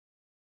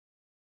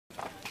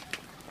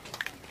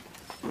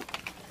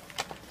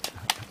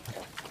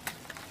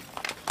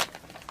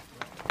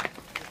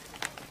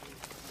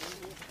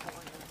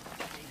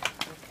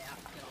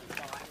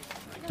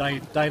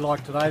day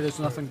like today, there's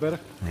nothing better.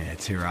 Yeah,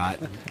 too right.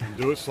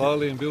 Do it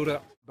slowly and build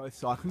up. Both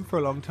cycling for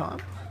a long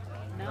time?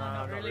 No,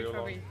 not really.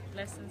 Probably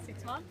less than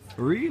 6 months.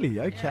 Really?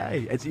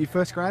 Okay. Yeah. Is it your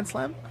first Grand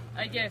Slam?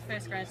 Yeah,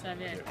 first Grand Slam,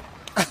 yeah.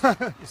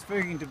 You're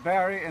speaking to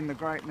Barry and the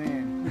great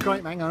man. The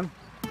great man, on.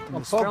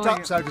 I'm fogged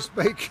up, so to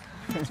speak.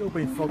 It's all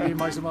been foggy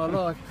most of my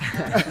life.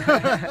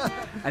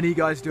 And are you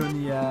guys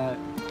doing the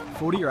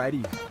 40 or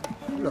 80?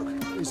 Look,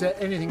 is there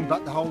anything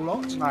but the whole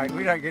lot? Mate,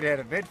 we don't get out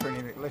of bed for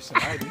anything less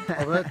than 80.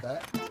 I've heard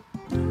that.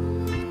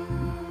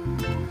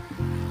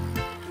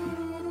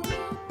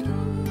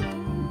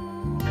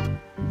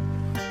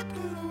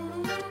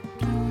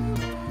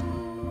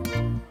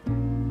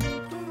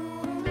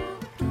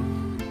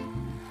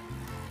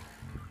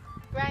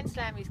 Grand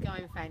Slam is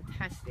going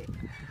fantastic.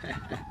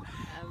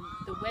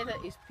 The weather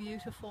is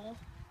beautiful,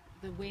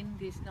 the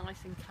wind is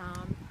nice and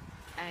calm,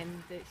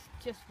 and it's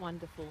just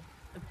wonderful.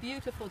 A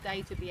beautiful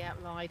day to be out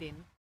riding.